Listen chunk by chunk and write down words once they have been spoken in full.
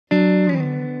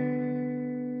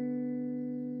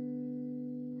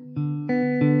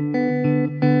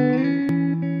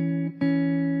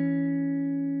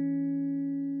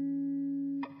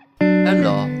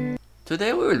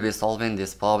Today we will be solving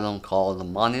this problem called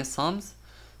money sums.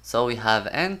 So we have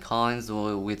n coins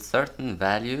with certain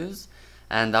values,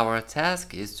 and our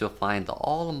task is to find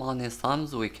all money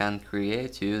sums we can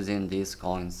create using these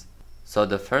coins. So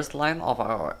the first line of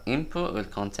our input will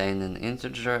contain an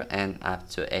integer n up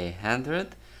to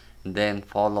 100, then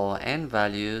follow n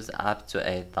values up to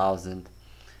 1000.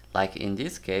 Like in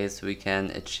this case, we can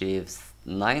achieve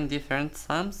 9 different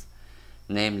sums,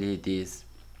 namely these.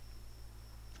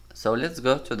 So let's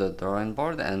go to the drawing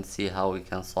board and see how we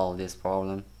can solve this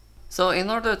problem. So in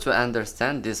order to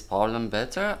understand this problem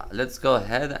better, let's go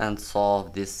ahead and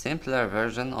solve this simpler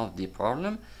version of the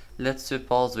problem. Let's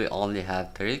suppose we only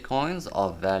have 3 coins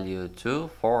of value 2,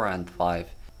 4 and 5.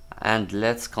 And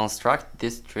let's construct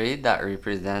this tree that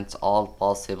represents all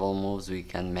possible moves we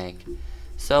can make.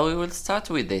 So we will start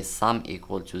with a sum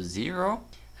equal to 0,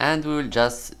 and we will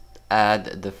just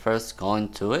add the first coin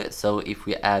to it. So if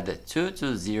we add 2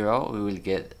 to 0, we will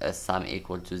get a sum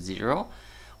equal to 0.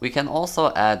 We can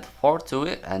also add 4 to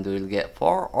it and we will get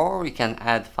 4, or we can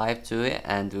add 5 to it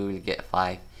and we will get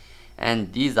 5.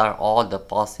 And these are all the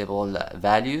possible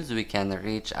values we can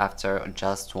reach after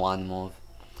just one move.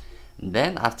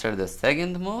 Then after the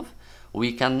second move,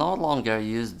 we can no longer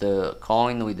use the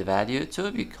coin with value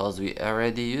 2 because we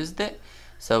already used it.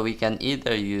 So we can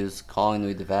either use coin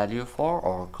with value 4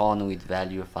 or coin with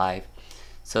value 5.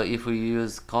 So if we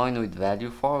use coin with value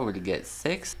 4, we'll get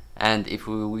 6. And if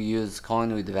we use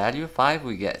coin with value 5,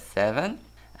 we get 7.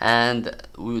 And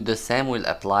the same will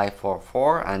apply for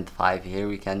 4 and 5. Here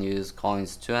we can use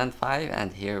coins 2 and 5,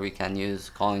 and here we can use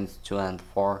coins 2 and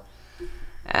 4.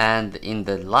 And in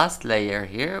the last layer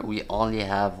here, we only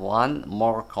have one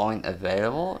more coin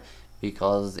available,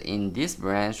 because in this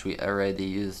branch we already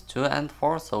used 2 and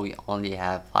 4, so we only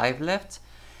have 5 left.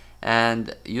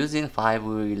 And using 5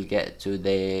 we will get to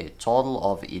the total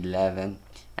of 11,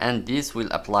 and this will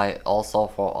apply also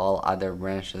for all other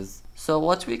branches. So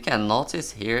what we can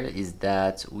notice here is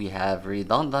that we have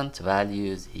redundant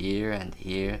values here and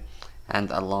here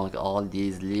and along all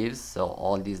these leaves. So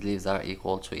all these leaves are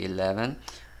equal to 11.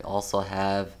 We also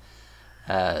have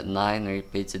 9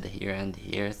 repeated here and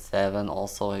here, 7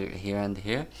 also here and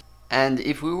here. And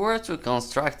if we were to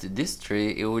construct this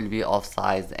tree, it will be of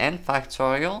size n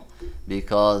factorial,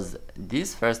 because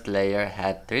this first layer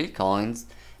had 3 coins,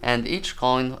 and each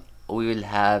coin we will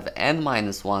have n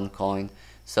minus 1 coin,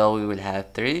 so we will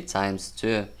have 3 times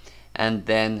 2, and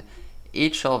then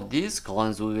each of these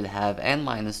coins we will have n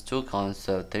minus 2 coins,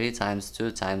 so 3 times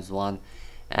 2 times 1,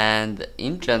 and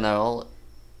in general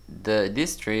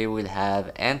this tree will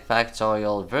have n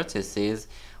factorial vertices,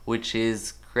 which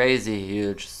is crazy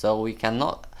huge, so we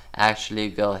cannot actually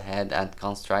go ahead and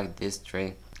construct this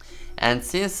tree. And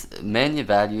since many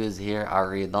values here are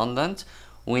redundant,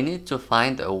 we need to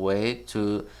find a way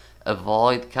to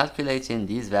avoid calculating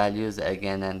these values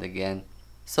again and again.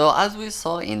 So as we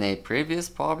saw in a previous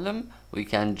problem, we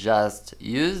can just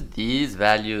use these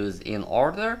values in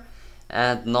order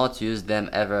and not use them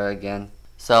ever again.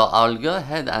 So I'll go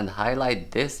ahead and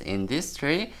highlight this in this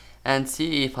tree and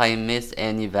see if I miss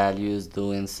any values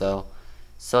doing so.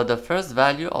 So the first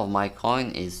value of my coin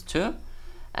is 2,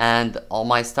 and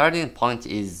my starting point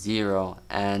is 0,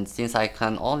 and since I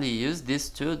can only use this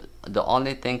 2, the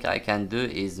only thing I can do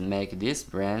is make this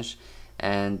branch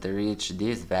and reach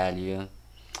this value.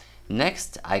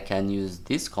 Next I can use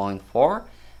this coin 4,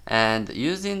 and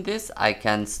using this I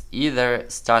can either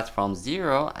start from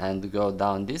 0 and go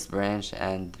down this branch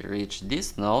and reach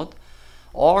this node,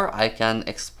 or I can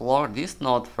explore this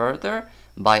node further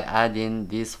by adding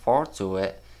this 4 to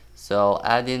it. So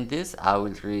adding this, I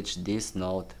will reach this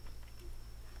node.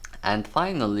 And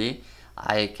finally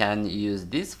I can use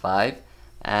this 5,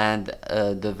 and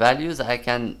the values I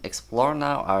can explore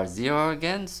now are 0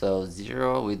 again, so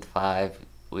 0 with 5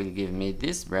 will give me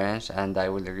this branch and I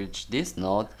will reach this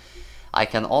node. I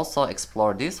can also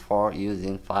explore this 4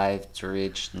 using 5 to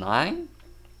reach 9,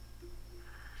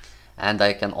 and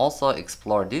I can also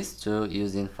explore this 2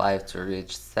 using 5 to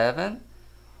reach 7,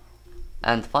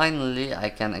 and finally I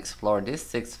can explore this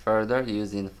 6 further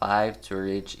using 5 to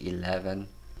reach 11.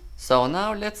 So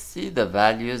now let's see the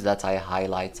values that I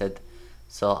highlighted.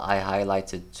 So I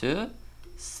highlighted 2,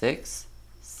 6,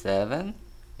 7,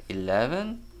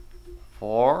 11,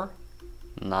 4,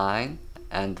 9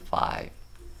 and 5.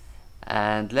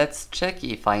 And let's check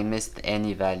if I missed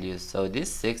any values. So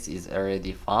this 6 is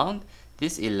already found,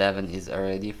 this 11 is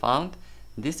already found,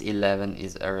 this 11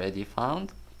 is already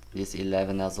found, this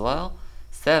 11 as well,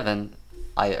 7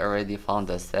 I already found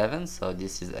a 7, so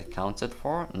this is accounted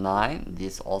for, 9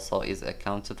 this also is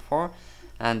accounted for,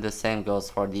 and the same goes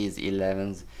for these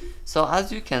 11s. So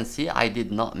as you can see, I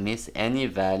did not miss any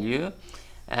value,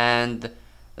 and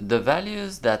the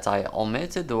values that I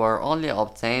omitted were only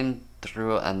obtained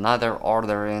through another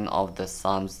ordering of the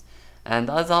sums. And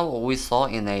as we saw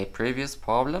in a previous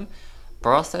problem,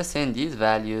 processing these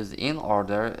values in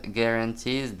order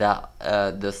guarantees that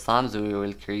the sums we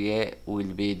will create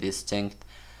will be distinct,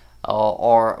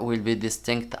 or will be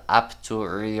distinct up to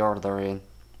reordering.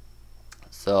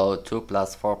 So 2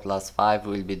 plus 4 plus 5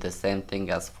 will be the same thing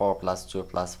as 4 plus 2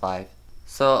 plus 5.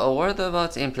 So a word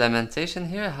about implementation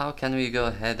here. How can we go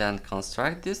ahead and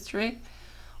construct this tree?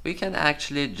 We can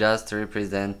actually just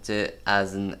represent it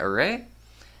as an array.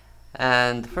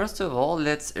 And first of all,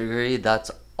 let's agree that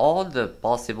all the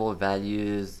possible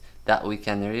values that we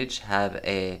can reach have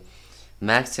a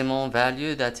maximum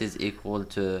value that is equal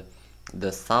to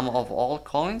the sum of all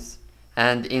coins.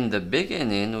 And in the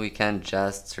beginning, we can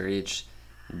just reach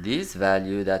this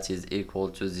value that is equal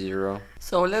to 0.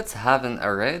 So let's have an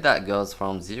array that goes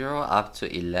from 0 up to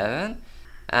 11.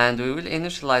 And we will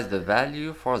initialize the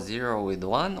value for 0 with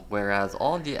 1, whereas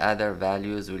all the other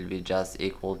values will be just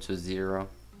equal to 0.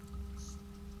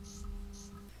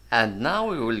 And now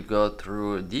we will go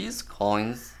through these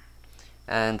coins,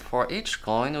 and for each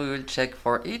coin we will check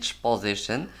for each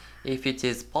position if it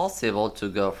is possible to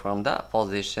go from that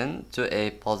position to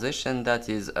a position that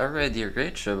is already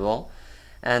reachable,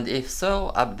 and if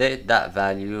so, update that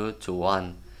value to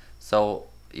 1. So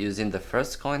using the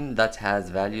first coin that has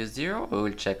value 0, we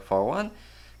will check for 1.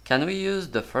 Can we use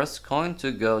the first coin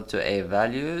to go to a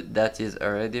value that is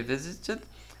already visited?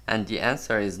 And the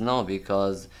answer is no,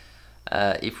 because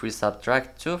if we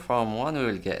subtract 2 from 1, we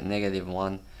will get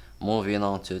 -1. Moving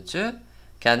on to 2,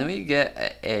 can we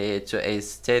get to a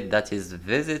state that is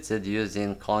visited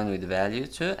using coin with value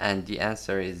 2? And the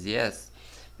answer is yes,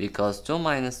 because 2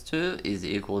 minus 2 is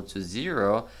equal to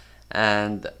 0,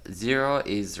 and 0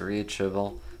 is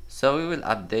reachable. So we will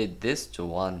update this to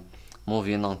 1.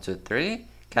 Moving on to 3,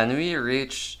 can we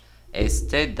reach a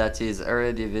state that is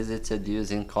already visited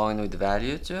using coin with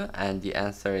value 2? And the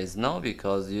answer is no,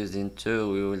 because using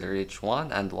 2 we will reach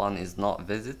 1, and 1 is not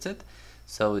visited.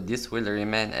 So this will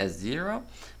remain as 0.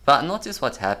 But notice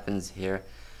what happens here.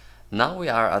 Now we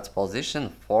are at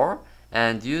position 4,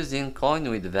 and using coin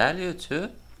with value 2,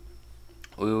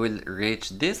 we will reach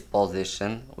this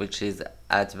position, which is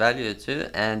at value 2,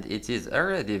 and it is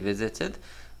already visited.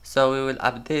 So we will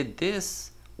update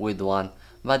this with 1.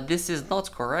 But this is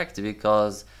not correct,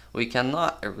 because we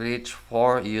cannot reach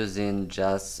 4 using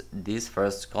just this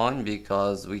first coin,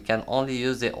 because we can only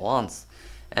use it once.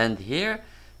 And here,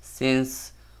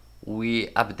 since we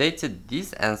updated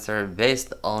this answer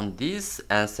based on this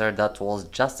answer that was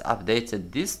just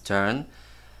updated this turn,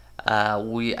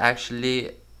 we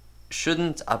actually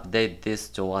shouldn't update this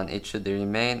to 1. It should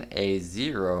remain a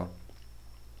 0.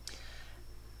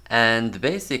 And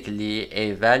basically,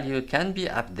 a value can be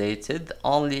updated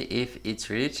only if it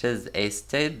reaches a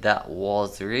state that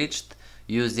was reached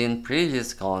using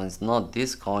previous coins, not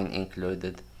this coin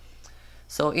included.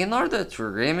 So in order to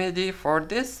remedy for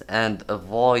this and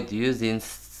avoid using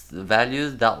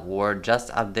values that were just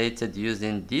updated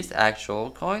using this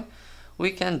actual coin,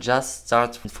 we can just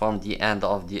start from the end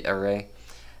of the array.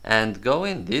 And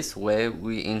going this way,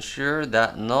 we ensure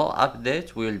that no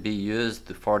update will be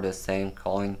used for the same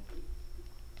coin.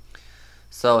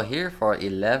 So here for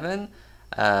 11,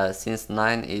 since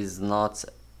 9 is not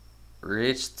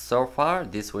reached so far,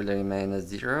 this will remain a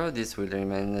 0, this will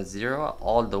remain a 0,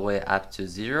 all the way up to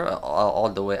 0, all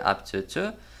the way up to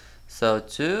 2. So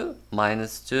 2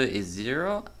 minus 2 is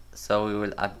 0, so we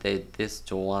will update this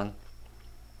to 1.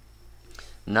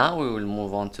 Now we will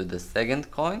move on to the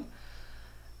second coin.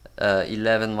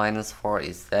 11 minus 4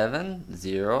 is 7,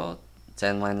 0.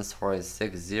 10 minus 4 is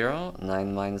 6, 0.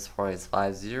 9 minus 4 is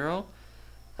 5, 0.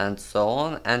 And so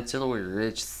on until we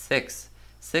reach 6.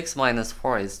 6 minus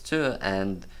 4 is 2,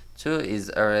 and 2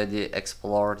 is already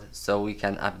explored, so we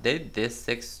can update this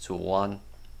 6 to 1.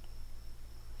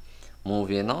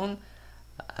 Moving on,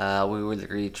 we will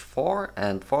reach 4,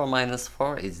 and 4 minus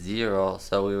 4 is 0,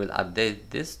 so we will update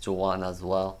this to 1 as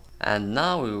well. And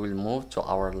now we will move to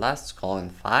our last coin,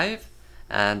 5,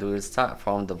 and we will start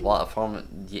from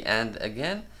the end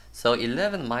again. So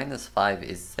 11 minus 5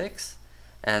 is 6,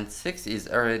 and 6 is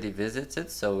already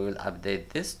visited, so we will update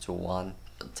this to 1.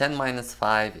 10 minus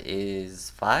 5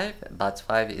 is 5, but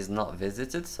 5 is not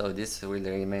visited, so this will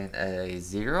remain a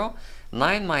 0.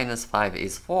 9 minus 5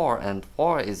 is 4, and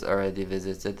 4 is already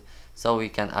visited, so we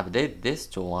can update this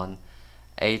to 1.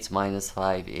 8 minus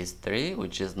 5 is 3,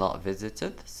 which is not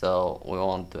visited, so we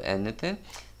won't do anything.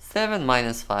 7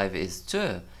 minus 5 is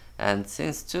 2, and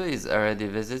since 2 is already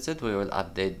visited, we will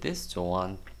update this to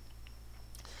 1.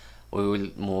 We will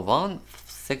move on.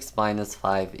 6 minus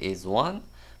 5 is 1,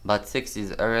 but 6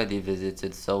 is already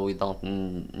visited, so we don't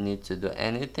need to do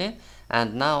anything.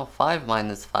 And now 5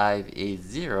 minus 5 is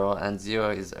 0, and 0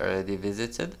 is already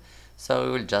visited, so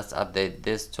we will just update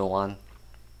this to 1.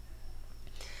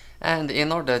 And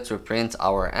in order to print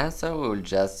our answer, we will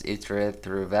just iterate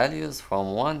through values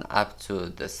from 1 up to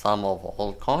the sum of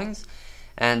all coins.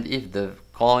 And if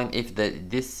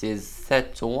this is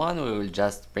set to 1, we will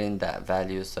just print that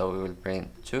value. So we will print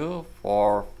 2,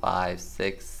 4, 5,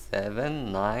 6,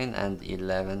 7, 9, and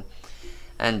 11.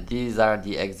 And these are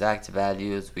the exact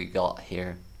values we got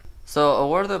here. So a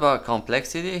word about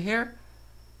complexity here.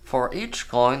 For each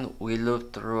coin, we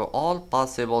loop through all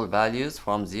possible values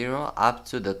from 0 up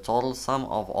to the total sum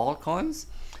of all coins.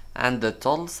 And the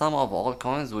total sum of all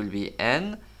coins will be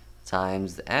n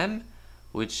times m,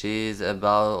 which is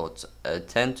about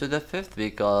 10 to the 5th,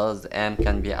 because m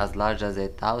can be as large as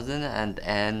 1,000 and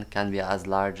n can be as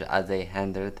large as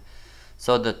 100.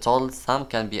 So the total sum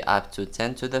can be up to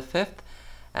 10 to the 5th.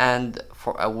 And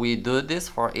we do this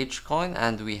for each coin,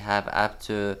 and we have up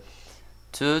to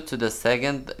 2 to the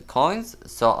 2nd coins,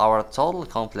 so our total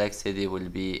complexity will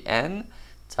be n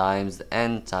times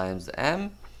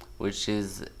m, which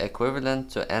is equivalent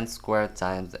to n squared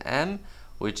times m,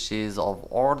 which is of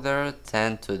order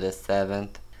 10 to the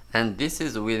 7th. And this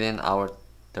is within our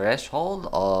threshold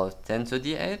of 10 to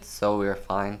the 8th, so we're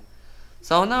fine.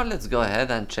 So now let's go ahead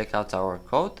and check out our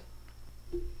code.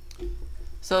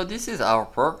 So this is our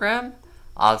program.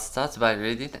 I'll start by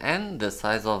reading n, the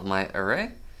size of my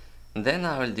array. Then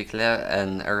I will declare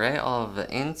an array of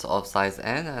ints of size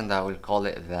n, and I will call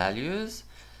it values.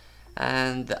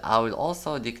 And I will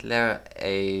also declare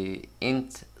a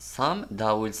int sum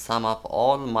that will sum up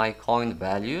all my coin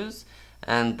values,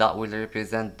 and that will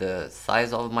represent the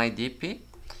size of my DP.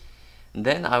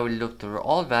 Then I will loop through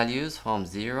all values from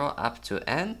 0 up to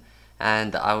n,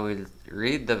 and I will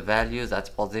read the values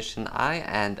at position I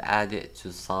and add it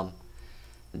to sum.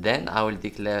 Then I will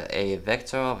declare a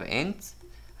vector of ints,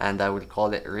 and I will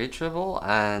call it reachable,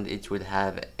 and it will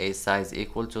have a size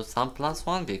equal to sum plus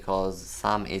 1 because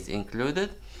sum is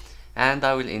included. And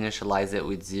I will initialize it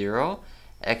with 0,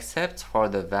 except for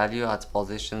the value at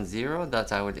position 0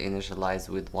 that I will initialize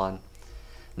with 1.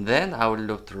 Then I will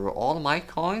loop through all my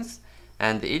coins,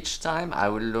 and each time I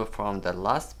will loop from the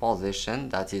last position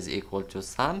that is equal to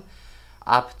sum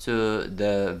up to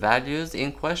the values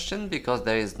in question, because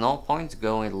there is no point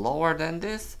going lower than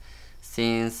this,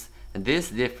 since this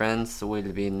difference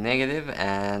will be negative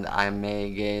and I may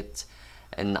get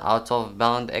an out of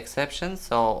bound exception.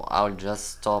 So I'll just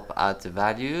stop at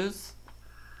values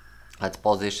at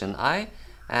position I,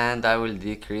 and I will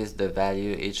decrease the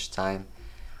value each time.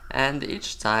 And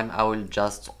each time I will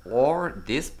just OR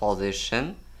this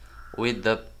position with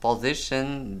the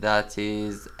position that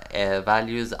is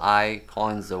values I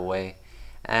coins away.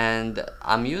 And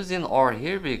I'm using OR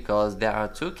here because there are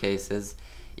two cases.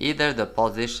 Either the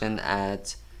position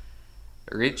at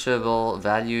reachable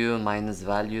value minus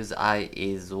values I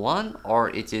is 1,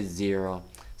 or it is 0.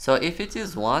 So if it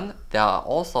is 1, there are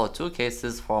also two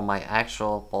cases for my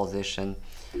actual position.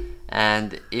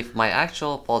 And if my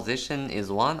actual position is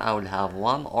 1, I will have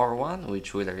 1 or 1,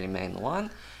 which will remain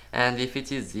 1. And if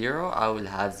it is 0, I will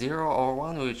have 0 or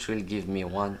 1, which will give me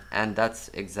 1. And that's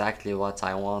exactly what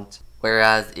I want.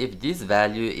 Whereas if this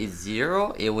value is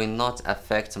 0, it will not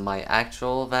affect my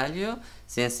actual value,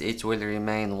 since it will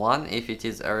remain 1 if it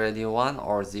is already 1,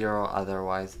 or 0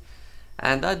 otherwise.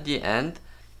 And at the end,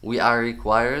 we are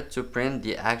required to print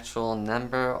the actual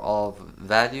number of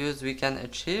values we can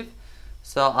achieve.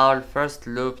 So I'll first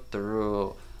loop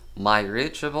through my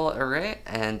reachable array,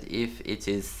 and if it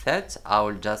is set, I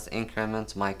will just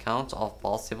increment my count of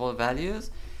possible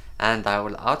values, and I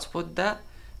will output that.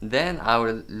 Then I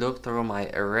will loop through my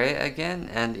array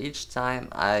again, and each time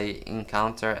I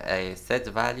encounter a set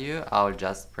value, I'll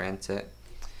just print it.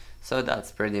 So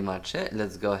that's pretty much it.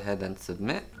 Let's go ahead and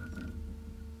submit.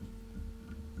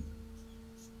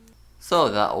 So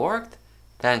that worked.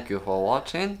 Thank you for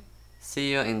watching.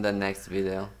 See you in the next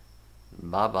video.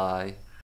 Bye bye.